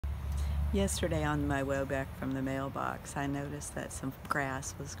Yesterday on my way back from the mailbox, I noticed that some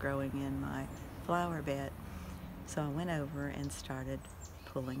grass was growing in my flower bed. So I went over and started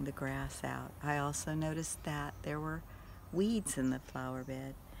pulling the grass out. I also noticed that there were weeds in the flower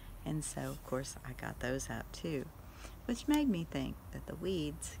bed. And so, of course, I got those out too, which made me think that the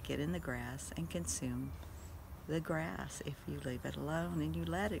weeds get in the grass and consume the grass if you leave it alone and you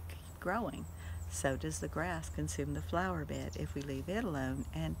let it keep growing. So does the grass consume the flower bed if we leave it alone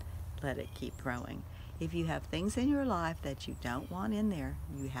and let it keep growing. If you have things in your life that you don't want in there,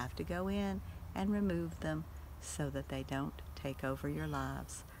 you have to go in and remove them so that they don't take over your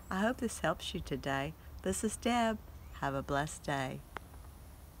lives. I hope this helps you today. This is Deb. Have a blessed day.